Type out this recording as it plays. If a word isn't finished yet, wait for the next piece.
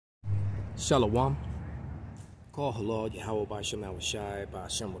Shalom. Call halal Yahweh by Shem Shai by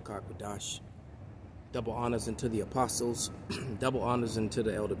Shem Rakak. Double honors unto the apostles, double honors unto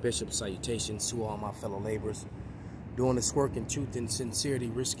the elder bishops, salutations to all my fellow laborers, doing this work in truth and sincerity,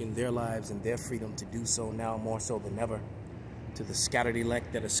 risking their lives and their freedom to do so now more so than ever. To the scattered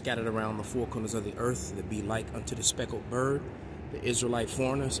elect that are scattered around the four corners of the earth, that be like unto the speckled bird, the Israelite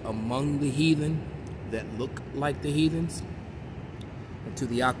foreigners among the heathen that look like the heathens. And to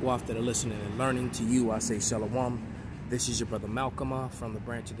the Akwaf that are listening and learning, to you I say Shalom. This is your brother Malcolm from the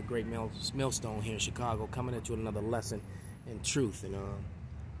branch of the Great Millstone here in Chicago, coming at you with another lesson in truth. And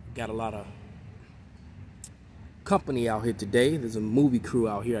got a lot of company out here today. There's a movie crew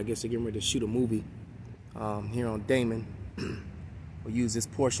out here. I guess they're getting ready to shoot a movie here on Damon. We'll use this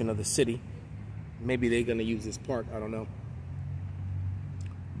portion of the city. Maybe they're going to use this park. I don't know.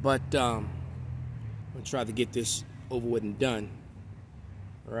 But I'm going to try to get this over with and done.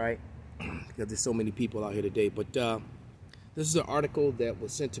 All right? Because there's so many people out here today. But this is an article that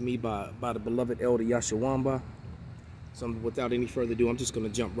was sent to me by the beloved elder Yashawamba. So without any further ado, I'm just going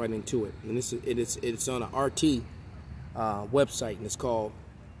to jump right into it. And it's on an RT website, and it's called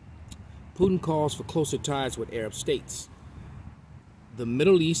Putin Calls for Closer Ties with Arab States. The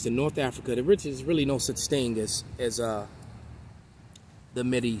Middle East and North Africa, there is really no such thing as the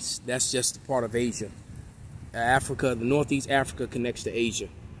Middle East. That's just part of Asia. Africa, the Northeast Africa connects to Asia,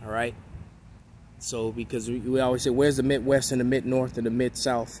 all right? So because we always say, where's the Midwest and the Mid-North and the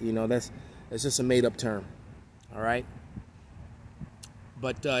Mid-South? You know, that's just a made-up term, all right?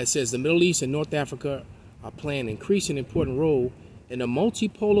 But it says the Middle East and North Africa are playing an increasing important role in a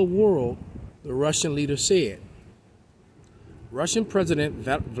multipolar world, the Russian leader said. Russian President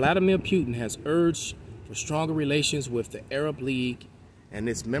Vladimir Putin has urged for stronger relations with the Arab League and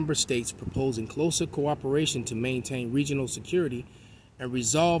its member states, proposing closer cooperation to maintain regional security and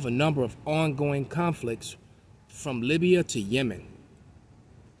resolve a number of ongoing conflicts from Libya to Yemen.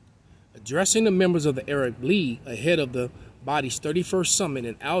 Addressing the members of the Arab League ahead of the body's 31st summit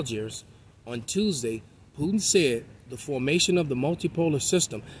in Algiers on Tuesday, Putin said the formation of the multipolar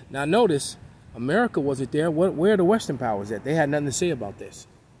system. Now notice, America wasn't there. Where are the Western powers at? They had nothing to say about this.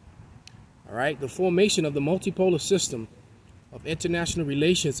 All right, the formation of the multipolar system of international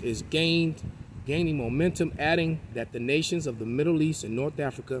relations is gaining momentum, adding that the nations of the Middle East and North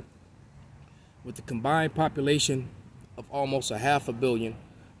Africa, with a combined population of almost 500 million,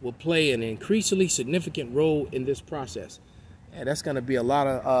 will play an increasingly significant role in this process. And that's going to be a lot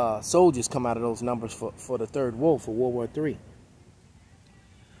of soldiers come out of those numbers for the Third World, for World War III.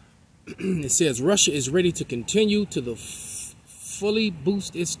 It says Russia is ready to continue to fully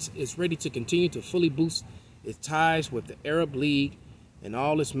boost its ties with the Arab League and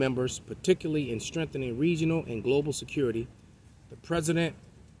all its members, particularly in strengthening regional and global security. The president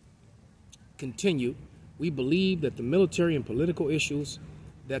continued, "We believe that the military and political issues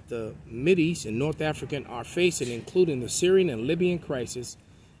that the Mideast and North African are facing, including the Syrian and Libyan crisis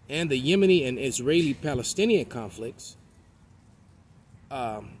and the Yemeni and Israeli-Palestinian conflicts,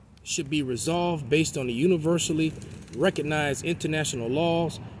 should be resolved based on the universally recognized international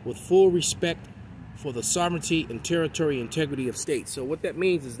laws with full respect for the sovereignty and territorial integrity of states." So what that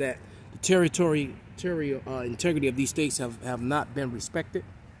means is that the territorial integrity of these states have not been respected,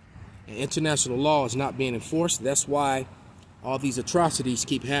 and international law is not being enforced. That's why all these atrocities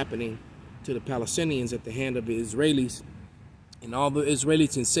keep happening to the Palestinians at the hand of the Israelis. And all the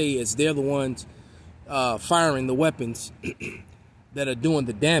Israelis can say is they're the ones firing the weapons that are doing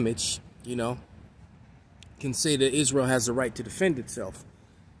the damage, you know, can say that Israel has the right to defend itself,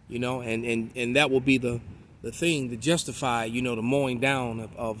 you know, and that will be the thing to justify, you know, the mowing down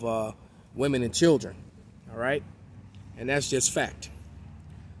of women and children, all right? And that's just fact.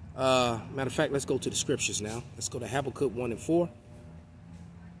 Matter of fact, let's go to the scriptures now. Let's go to Habakkuk 1 and 4.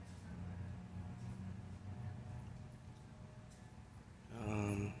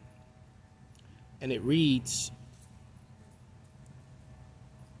 And it reads,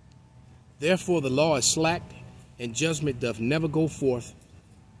 "Therefore the law is slacked, and judgment doth never go forth.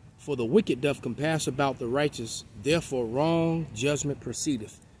 For the wicked doth compass about the righteous, therefore wrong judgment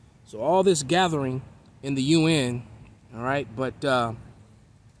proceedeth." So all this gathering in the UN, all right, but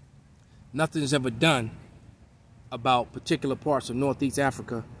nothing is ever done about particular parts of Northeast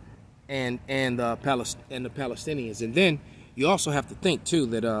Africa and the Palestinians. And then you also have to think too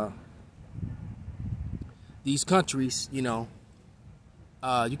that these countries, you know,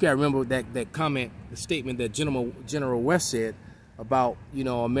 you gotta remember that comment, the statement that General West said about, you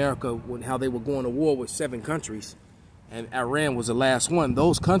know, America, how they were going to war with 7 countries, and Iran was the last one.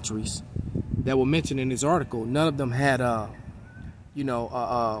 Those countries that were mentioned in this article, none of them had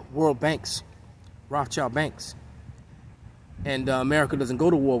world banks, Rothschild banks. And America doesn't go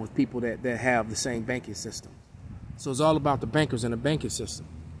to war with people that have the same banking system. So it's all about the bankers and the banking system.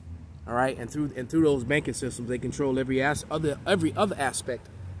 All right, and through those banking systems, they control every other aspect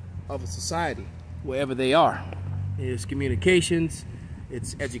of a society, wherever they are. It's communications,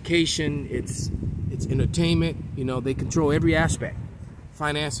 it's education, it's entertainment. They control every aspect,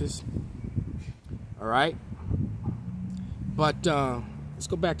 finances. All right, but let's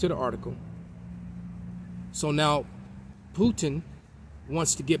go back to the article. So now, Putin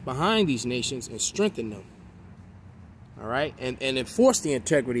wants to get behind these nations and strengthen them. All right, and enforce the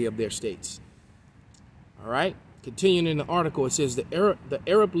integrity of their states. All right, continuing in the article, it says the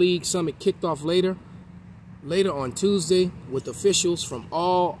Arab League summit kicked off later on Tuesday with officials from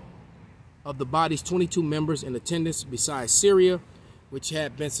all of the body's 22 members in attendance, besides Syria, which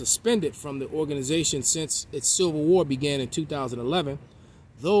had been suspended from the organization since its civil war began in 2011.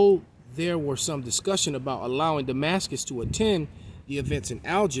 Though there were some discussion about allowing Damascus to attend the events in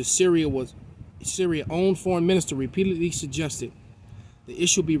Algiers, Syria's own foreign minister repeatedly suggested the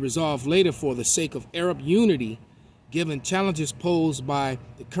issue be resolved later for the sake of Arab unity, given challenges posed by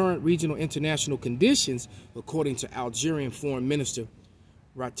the current regional international conditions, according to Algerian Foreign Minister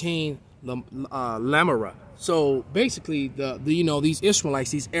Ratain Lamara. So basically, these Ishmaelites,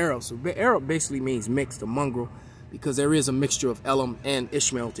 these Arabs, so Arab basically means mixed, a mongrel, because there is a mixture of Elam and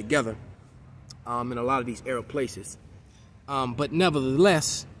Ishmael together in a lot of these Arab places. But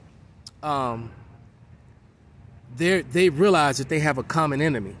nevertheless, they realize that they have a common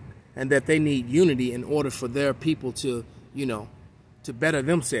enemy and that they need unity in order for their people to, to better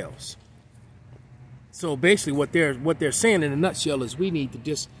themselves. So basically what they're saying in a nutshell is we need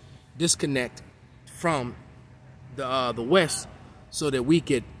to disconnect from the West so that we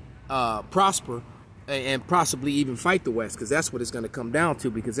could prosper and possibly even fight the West, because that's what it's going to come down to,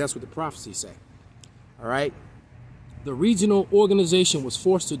 because that's what the prophecies say. All right. The regional organization was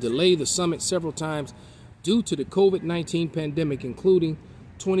forced to delay the summit several times due to the COVID-19 pandemic, including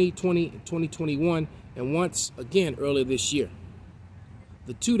 2020 and 2021, and once again earlier this year.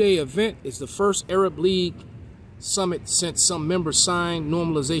 The two-day event is the first Arab League summit since some members signed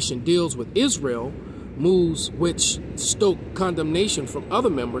normalization deals with Israel, moves which stoked condemnation from other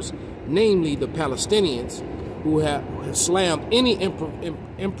members, namely the Palestinians, who have slammed any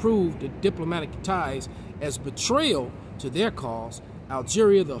improved diplomatic ties as betrayal to their cause.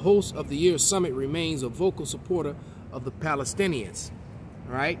 Algeria, the host of the year's summit, remains a vocal supporter of the Palestinians.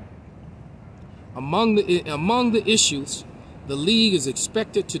 All right. Among the issues, the League is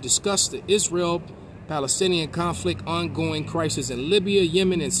expected to discuss the Israel-Palestinian conflict, ongoing crisis in Libya,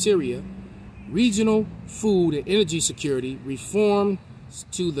 Yemen, and Syria, regional food and energy security, reform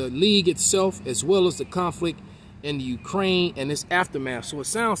to the League itself, as well as the conflict in the Ukraine and its aftermath. So it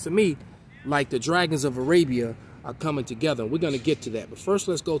sounds to me like the dragons of Arabia are coming together. We're going to get to that. But first,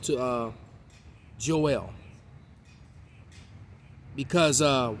 let's go to Joel. Because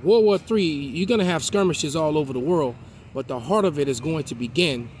World War III, you're going to have skirmishes all over the world, but the heart of it is going to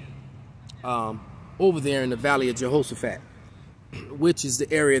begin over there in the Valley of Jehoshaphat, which is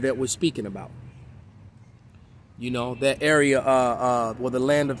the area that we're speaking about. That area where the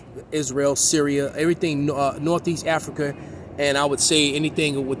land of Israel, Syria, everything Northeast Africa, and I would say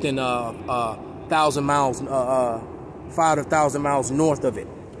anything within 1,000 miles, 5 to 1,000 miles north of it.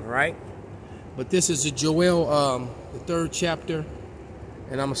 All right. But this is the Joel, the 3rd chapter,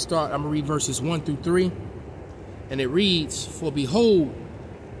 and I'm gonna read verses 1 through 3, and it reads, "For behold,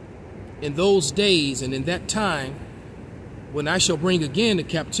 in those days and in that time, when I shall bring again the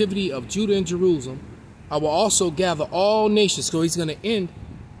captivity of Judah and Jerusalem, I will also gather all nations." So he's going to end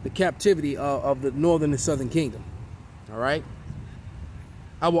the captivity of the northern and southern kingdom. All right.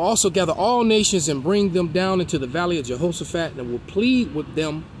 "I will also gather all nations and bring them down into the Valley of Jehoshaphat, and will plead with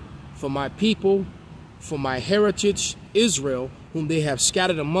them for my people, for my heritage, Israel, whom they have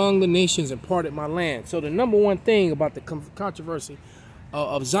scattered among the nations and parted my land." So the number one thing about the controversy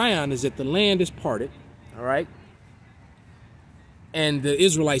of Zion is that the land is parted. All right. And the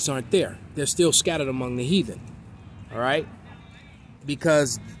Israelites aren't there. They're still scattered among the heathen. All right.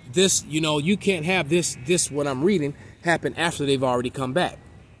 Because this, you can't have this what I'm reading happen after they've already come back.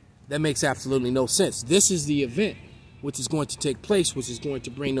 That makes absolutely no sense. This is the event which is going to take place, which is going to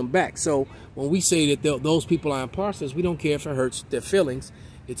bring them back. So when we say that those people are imposters, we don't care if it hurts their feelings.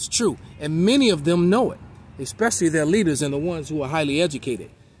 It's true. And many of them know it, especially their leaders and the ones who are highly educated.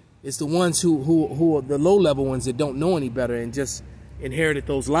 It's the ones who are the low-level ones that don't know any better and just inherited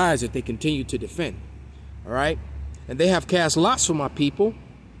those lies that they continue to defend. All right. "And they have cast lots for my people,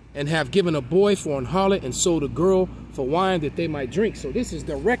 and have given a boy for an harlot, and sold a girl for wine that they might drink. So this is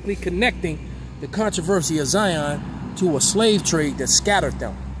directly connecting the controversy of Zion to a slave trade that scattered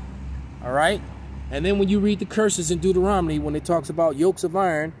them. All right. And then when you read the curses in Deuteronomy, when it talks about yokes of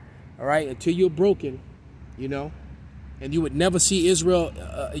iron, all right, until you're broken, you know, and you would never see Israel,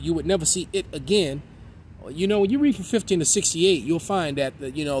 you would never see it again. You know, when you read from 15 to 68, you'll find that,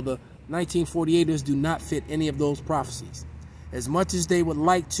 you know, the 1948ers do not fit any of those prophecies. As much as they would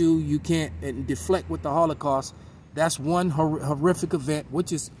like to, you can't deflect with the Holocaust. That's one horrific event,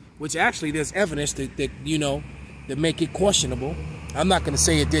 which actually there's evidence that you know, that make it questionable. I'm not going to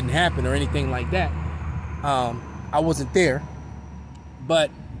say it didn't happen or anything like that. I wasn't there,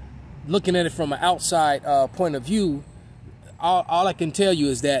 but looking at it from an outside point of view, all I can tell you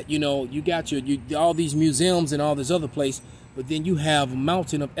is that, you know, you got all these museums and all this other place, but then you have a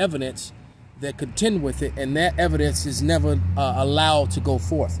mountain of evidence that contend with it, and that evidence is never allowed to go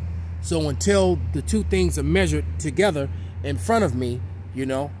forth. So until the two things are measured together in front of me, you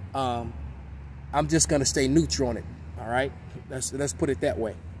know, I'm just going to stay neutral on it. All right, let's put it that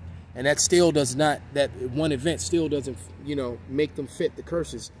way. And that still does not, that one event still doesn't, you know, make them fit the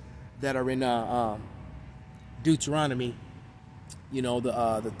curses that are in Deuteronomy, you know, the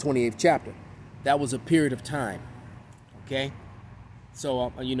 28th chapter. That was a period of time. Okay.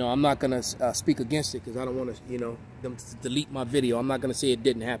 So, you know, I'm not going to speak against it because I don't want to, you know, them to delete my video. I'm not going to say it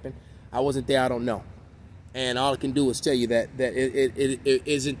didn't happen. I wasn't there. I don't know. And all I can do is tell you that it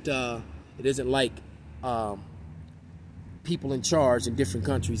isn't like people in charge in different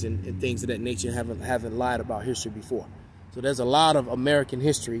countries and things of that nature haven't lied about history before. So there's a lot of American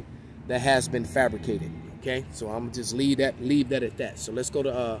history that has been fabricated. Okay. So I'm going to just leave that at that. So let's go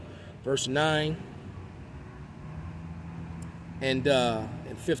to verse 9. And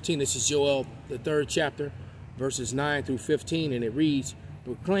 15, this is Joel, the 3rd chapter, verses 9 through 15, and it reads,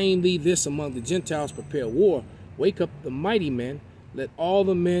 "Proclaim thee this among the Gentiles, prepare war. Wake up the mighty men. Let all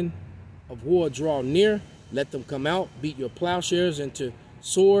the men of war draw near. Let them come out. Beat your plowshares into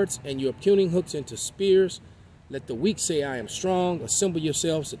swords and your pruning hooks into spears. Let the weak say, I am strong. Assemble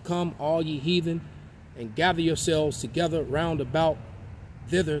yourselves to come, all ye heathen, and gather yourselves together round about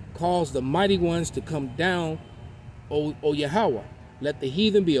thither. Cause the mighty ones to come down, O Yahweh. Let the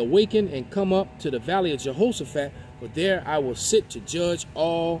heathen be awakened and come up to the valley of Jehoshaphat, for there I will sit to judge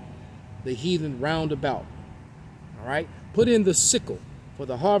all the heathen round about." All right. "Put in the sickle, for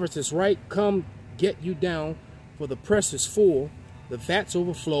the harvest is ripe. Come, get you down, for the press is full. The vats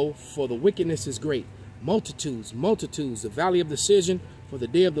overflow, for the wickedness is great. Multitudes, multitudes, the valley of decision, for the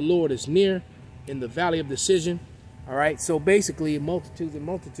day of the Lord is near in the valley of decision." All right, so basically multitudes and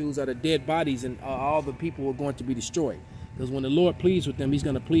multitudes are the dead bodies, and all the people are going to be destroyed. Because when the Lord pleads with them, he's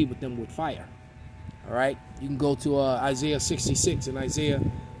going to plead with them with fire. All right, you can go to Isaiah 66 and Isaiah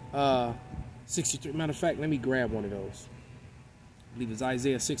 63. Matter of fact, let me grab one of those. I believe it's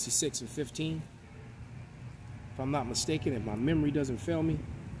Isaiah 66 and 15. If I'm not mistaken, if my memory doesn't fail me.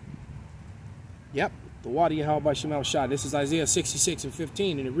 Yep, the water Yahweh by Shemal Shah. This is Isaiah 66 and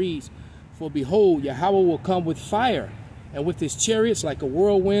 15, and it reads, "For behold, Yahweh will come with fire, and with his chariots like a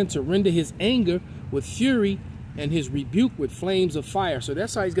whirlwind, to render his anger with fury, and his rebuke with flames of fire." So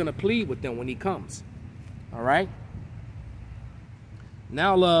that's how he's going to plead with them when he comes. All right.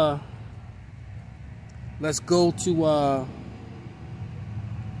 Now let's go to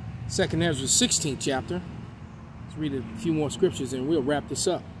 2nd Ezra 16th chapter. Let's read a few more scriptures and we'll wrap this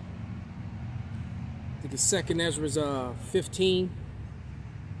up. I think it's 2nd Ezra 15.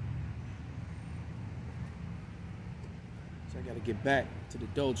 I got to get back to the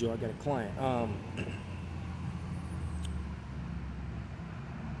dojo. I got a client.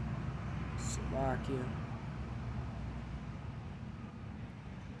 Slovakia.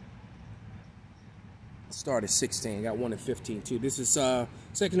 Start at 16. I got one at 15 too. This is 2nd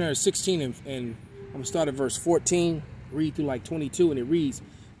Ezra 16, and I'm gonna start at verse 14. Read through like 22, and it reads,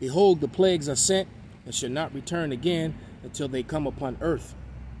 "Behold, the plagues are sent, and shall not return again until they come upon earth.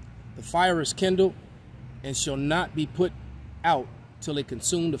 The fire is kindled, and shall not be put out till it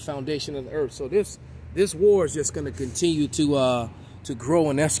consume the foundation of the earth." So this war is just going to continue to grow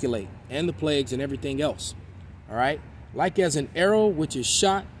and escalate, and the plagues and everything else. All right, "Like as an arrow which is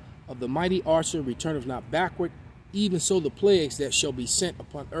shot of the mighty archer returneth not backward, even so the plagues that shall be sent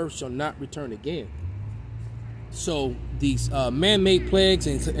upon earth shall not return again." So these man-made plagues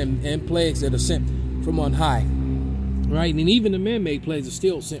and plagues that are sent from on high, right? And even the man-made plagues are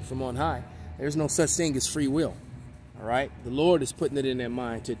still sent from on high. There's no such thing as free will. All right, the Lord is putting it in their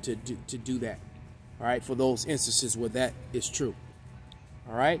mind to do that. All right, for those instances where that is true.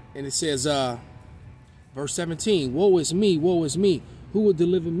 All right, and it says, verse 17, "Woe is me, woe is me. Who will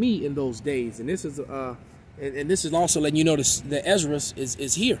deliver me in those days?" And this is and this is also letting you know that Ezra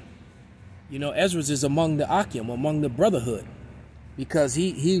is here. You know, Ezra is among the Akim, among the brotherhood, because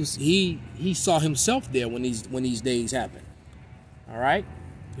he saw himself there when these days happened. All right,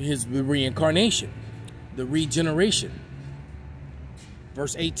 his reincarnation, the regeneration.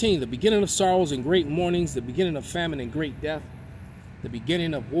 Verse 18: the beginning of sorrows and great mournings, the beginning of famine and great death, the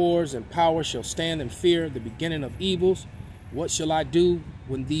beginning of wars and power shall stand in fear, the beginning of evils. What shall I do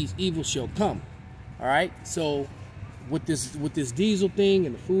when these evils shall come? All right, so with this diesel thing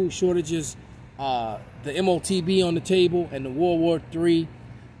and the food shortages, the MOTB on the table, and the World War III,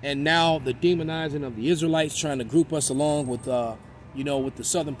 and now the demonizing of the Israelites, trying to group us along with you know, with the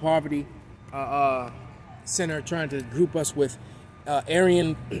Southern Poverty Center, trying to group us with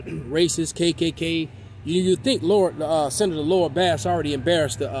Aryan racists, KKK. You think Senator Laura Bass already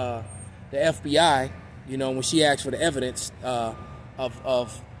embarrassed the FBI, you know, when she asked for the evidence of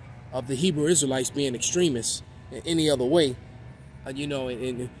the Hebrew Israelites being extremists in any other way, you know,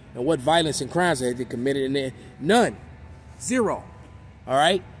 and what violence and crimes they had committed, and there none, zero. All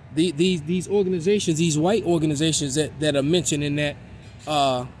right, these organizations, these white organizations that are mentioned in that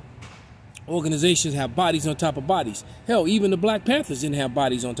organizations have bodies on top of bodies. Hell, even the Black Panthers didn't have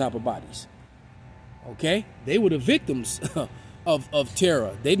bodies on top of bodies. Okay, they were the victims of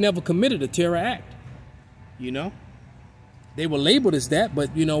terror. They never committed a terror act. You know, they were labeled as that,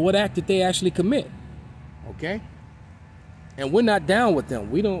 but you know, what act did they actually commit? Okay, and we're not down with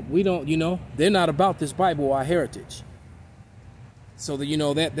them. We don't. You know, they're not about this Bible or our heritage. So that, you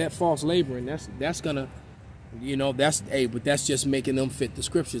know, that false laboring, that's gonna, you know, but that's just making them fit the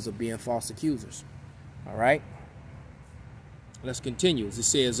scriptures of being false accusers. All right, let's continue. As it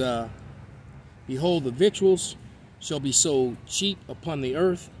says, behold, the victuals shall be sold cheap upon the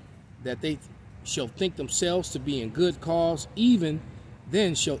earth, that they shall think themselves to be in good cause. Even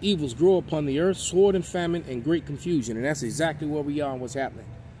then shall evils grow upon the earth, sword and famine and great confusion. And that's exactly where we are and what's happening.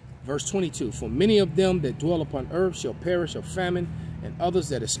 Verse 22, for many of them that dwell upon earth shall perish of famine, and others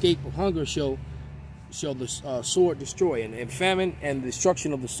that escape of hunger shall the sword destroy. And famine and the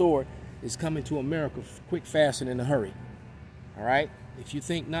destruction of the sword is coming to America quick, fast, and in a hurry. All right? If you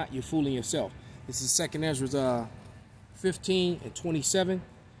think not, you're fooling yourself. This is 2 Ezra 15 and 27.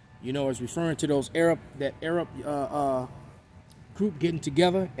 You know, it's referring to those Arab group getting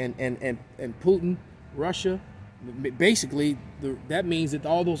together, and Putin, Russia. Basically, that means that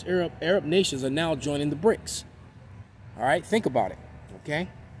all those Arab nations are now joining the BRICS. All right, think about it. Okay.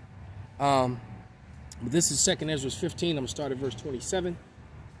 But this is 2 Ezra 15. I'm gonna start at verse 27,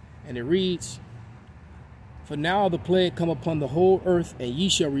 and it reads: for now the plague come upon the whole earth, and ye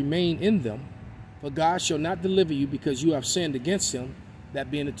shall remain in them. For God shall not deliver you, because you have sinned against him, that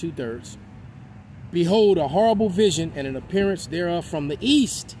being the 2/3. Behold, a horrible vision and an appearance thereof from the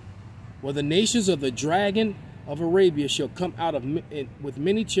east, where the nations of the dragon of Arabia shall come out with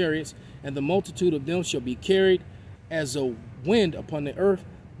many chariots, and the multitude of them shall be carried as a wind upon the earth,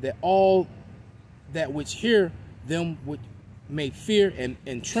 that all that which hear them may fear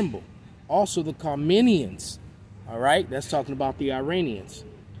and tremble. Also the Carmenians, all right, that's talking about the Iranians,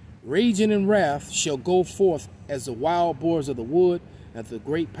 raging in wrath, shall go forth as the wild boars of the wood, and the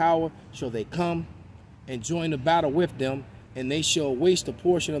great power shall they come and join the battle with them, and they shall waste a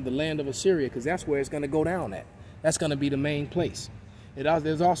portion of the land of Assyria, because that's where it's going to go down at. That's going to be the main place.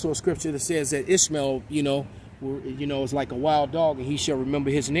 There's also a scripture that says that Ishmael, you know, is like a wild dog, and he shall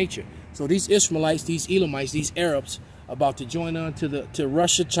remember his nature. So these Ishmaelites, these Elamites, these Arabs, about to join on to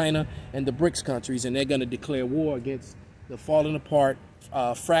Russia, China, and the BRICS countries, and they're going to declare war against the falling apart,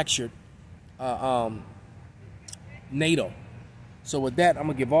 fractured NATO. So with that, I'm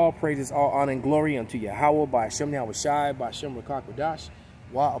going to give all praises, all honor, and glory unto Yahweh, by Hashem Yahweh Shai, by Hashem Rakakwadash,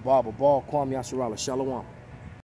 Wa Abba Babal, Kwam Yasharala, Shalom.